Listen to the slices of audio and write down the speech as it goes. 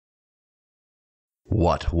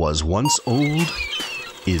What was once old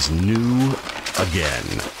is new again.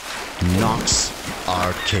 Nox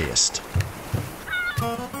Archaist.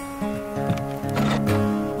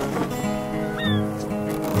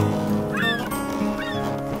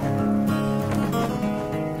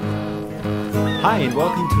 Hi, and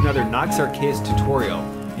welcome to another Nox Archaist tutorial.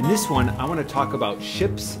 In this one, I want to talk about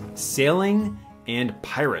ships, sailing, and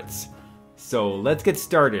pirates. So let's get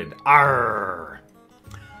started. Arr!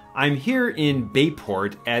 I'm here in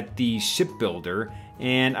Bayport at the shipbuilder,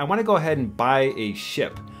 and I want to go ahead and buy a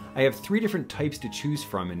ship. I have three different types to choose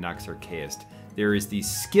from in Nox Archaist. There is the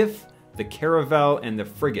skiff, the caravel, and the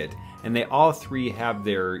frigate, and they all three have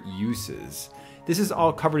their uses. This is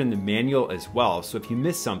all covered in the manual as well, so if you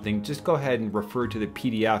miss something, just go ahead and refer to the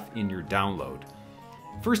PDF in your download.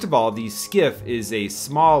 First of all, the skiff is a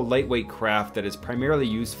small, lightweight craft that is primarily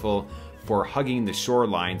useful for hugging the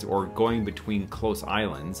shorelines or going between close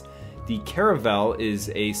islands. The caravel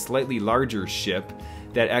is a slightly larger ship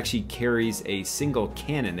that actually carries a single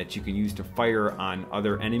cannon that you can use to fire on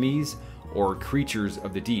other enemies or creatures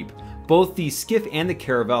of the deep. Both the skiff and the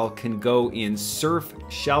caravel can go in surf,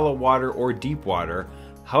 shallow water, or deep water.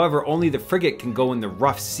 However, only the frigate can go in the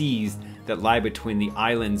rough seas that lie between the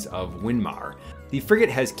islands of Winmar. The frigate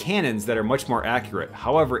has cannons that are much more accurate.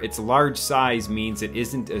 However, its large size means it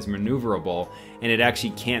isn't as maneuverable, and it actually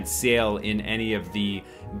can't sail in any of the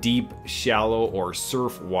deep, shallow, or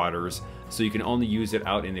surf waters, so you can only use it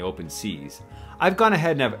out in the open seas. I've gone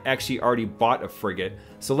ahead and I've actually already bought a frigate,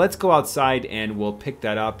 so let's go outside and we'll pick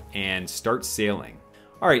that up and start sailing.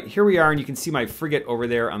 Alright, here we are, and you can see my frigate over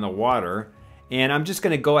there on the water. And I'm just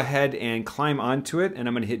going to go ahead and climb onto it, and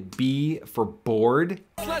I'm going to hit B for board.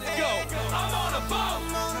 Let's go! I'm on a boat!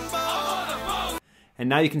 I'm on a boat! And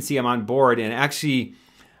now you can see I'm on board, and actually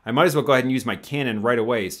I might as well go ahead and use my cannon right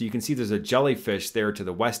away. So you can see there's a jellyfish there to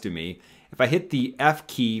the west of me. If I hit the F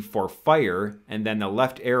key for fire and then the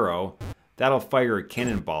left arrow, that'll fire a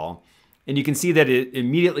cannonball. And you can see that it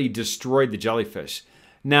immediately destroyed the jellyfish.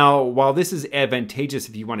 Now, while this is advantageous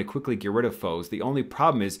if you want to quickly get rid of foes, the only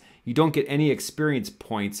problem is you don't get any experience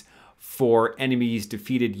points for enemies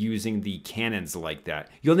defeated using the cannons like that.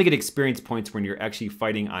 You only get experience points when you're actually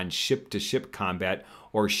fighting on ship-to-ship combat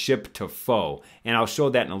or ship-to-foe, and I'll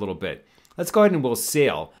show that in a little bit. Let's go ahead and we'll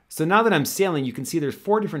sail. So now that I'm sailing, you can see there's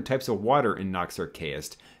four different types of water in Nox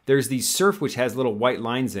Archaist. There's the surf, which has little white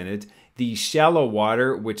lines in it. The shallow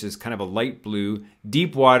water, which is kind of a light blue.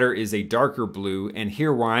 Deep water is a darker blue. And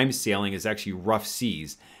here where I'm sailing is actually rough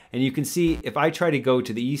seas. And you can see if I try to go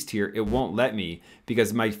to the east here, it won't let me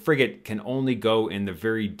because my frigate can only go in the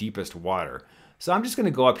very deepest water. So I'm just going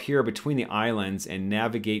to go up here between the islands and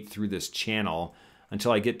navigate through this channel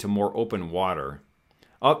until I get to more open water.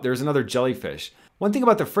 Oh, there's another jellyfish. One thing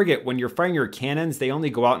about the frigate, when you're firing your cannons, they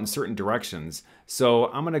only go out in certain directions.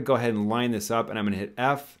 So I'm going to go ahead and line this up, and I'm going to hit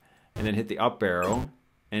F and then hit the up arrow.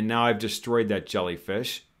 And now I've destroyed that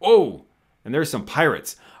jellyfish. Oh, and there's some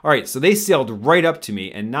pirates. All right, so they sailed right up to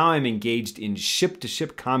me, and now I'm engaged in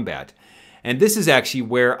ship-to-ship combat. And this is actually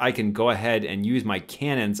where I can go ahead and use my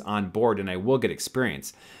cannons on board, and I will get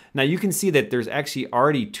experience. Now you can see that there's actually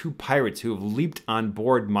already two pirates who have leaped on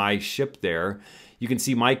board my ship there. You can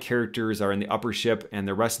see my characters are in the upper ship and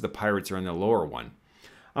the rest of the pirates are in the lower one.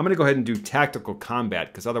 I'm going to go ahead and do tactical combat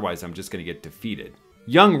because otherwise I'm just going to get defeated.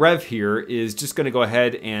 Young Rev here is just going to go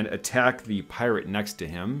ahead and attack the pirate next to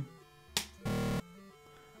him.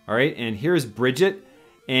 Alright, and here's Bridget,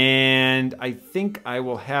 and I think I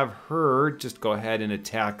will have her just go ahead and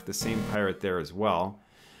attack the same pirate there as well.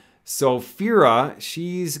 So Fira,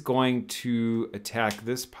 she's going to attack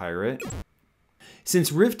this pirate.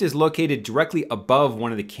 Since Rift is located directly above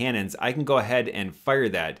one of the cannons, I can go ahead and fire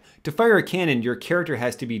that. To fire a cannon, your character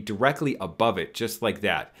has to be directly above it, just like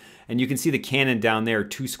that. And you can see the cannon down there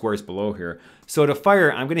 2 squares below here. So to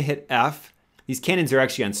fire, I'm going to hit F. These cannons are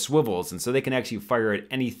actually on swivels, and so they can actually fire at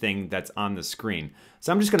anything that's on the screen.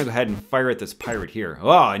 So I'm just going to go ahead and fire at this pirate here.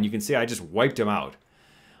 Oh, and you can see I just wiped him out.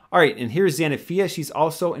 All right, and here's Xanaphia. She's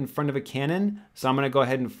also in front of a cannon. So I'm going to go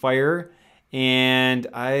ahead and fire. And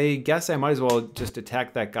I guess I might as well just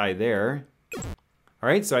attack that guy there. All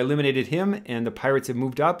right, so I eliminated him, and the pirates have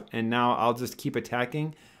moved up, and now I'll just keep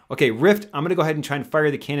attacking. Okay, Rift, I'm going to go ahead and try and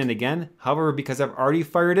fire the cannon again. However, because I've already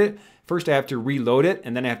fired it, first I have to reload it,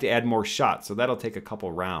 and then I have to add more shots, so that'll take a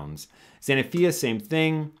couple rounds. Xanaphia, same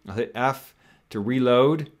thing. I'll hit F to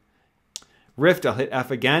reload. Rift, I'll hit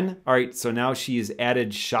F again. All right, so now she's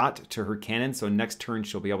added shot to her cannon, so next turn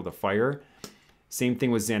she'll be able to fire. Same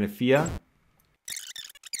thing with Xanaphia.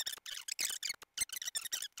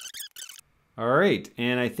 All right,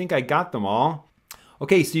 and I think I got them all.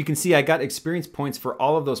 Okay, so you can see I got experience points for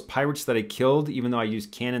all of those pirates that I killed, even though I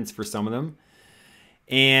used cannons for some of them.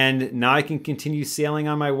 And now I can continue sailing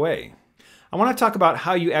on my way. I want to talk about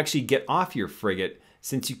how you actually get off your frigate,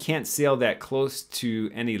 since you can't sail that close to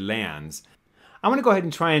any lands. I'm going to go ahead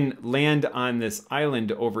and try and land on this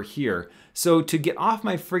island over here. So to get off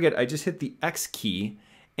my frigate, I just hit the X key,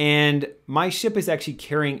 and my ship is actually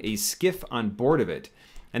carrying a skiff on board of it.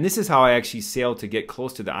 And this is how I actually sail to get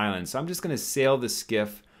close to the island. So I'm just going to sail the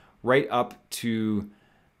skiff right up to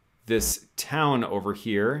this town over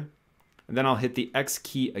here. And then I'll hit the X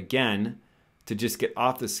key again to just get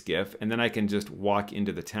off the skiff, and then I can just walk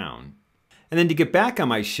into the town. And then to get back on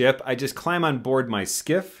my ship, I just climb on board my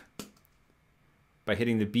skiff by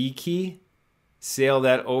hitting the B key, sail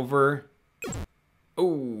that over.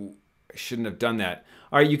 Oh, I shouldn't have done that.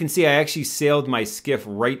 All right, you can see I actually sailed my skiff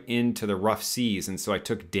right into the rough seas, and so I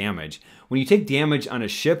took damage. When you take damage on a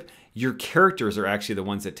ship, your characters are actually the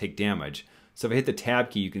ones that take damage. So if I hit the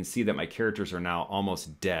tab key, you can see that my characters are now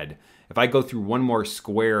almost dead. If I go through one more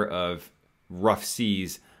square of rough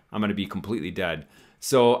seas, I'm going to be completely dead.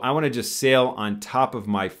 So I want to just sail on top of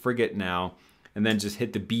my frigate now, and then just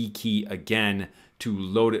hit the B key again to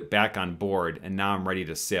load it back on board, and now I'm ready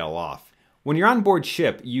to sail off. When you're on board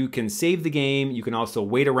ship, you can save the game, you can also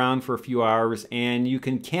wait around for a few hours, and you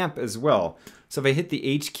can camp as well. So if I hit the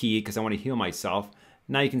H key because I want to heal myself,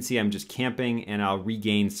 now you can see I'm just camping, and I'll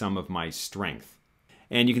regain some of my strength.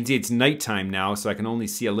 And you can see it's nighttime now, so I can only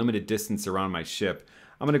see a limited distance around my ship.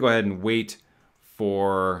 I'm going to go ahead and wait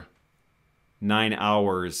for 9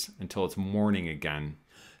 hours until it's morning again.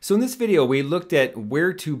 So in this video, we looked at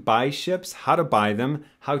where to buy ships, how to buy them,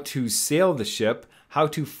 how to sail the ship, how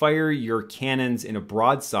to fire your cannons in a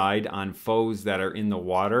broadside on foes that are in the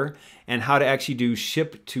water, and how to actually do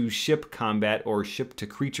ship-to-ship combat or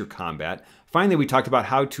ship-to-creature combat. Finally, we talked about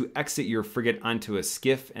how to exit your frigate onto a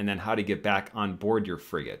skiff and then how to get back on board your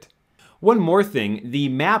frigate. One more thing, the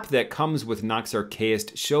map that comes with Nox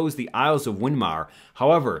Archaist shows the Isles of Winmar.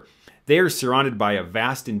 However, they are surrounded by a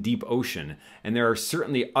vast and deep ocean, and there are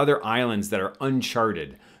certainly other islands that are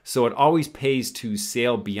uncharted. So it always pays to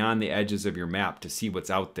sail beyond the edges of your map to see what's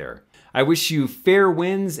out there. I wish you fair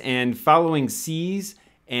winds and following seas,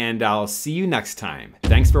 and I'll see you next time.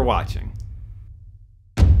 Thanks for watching.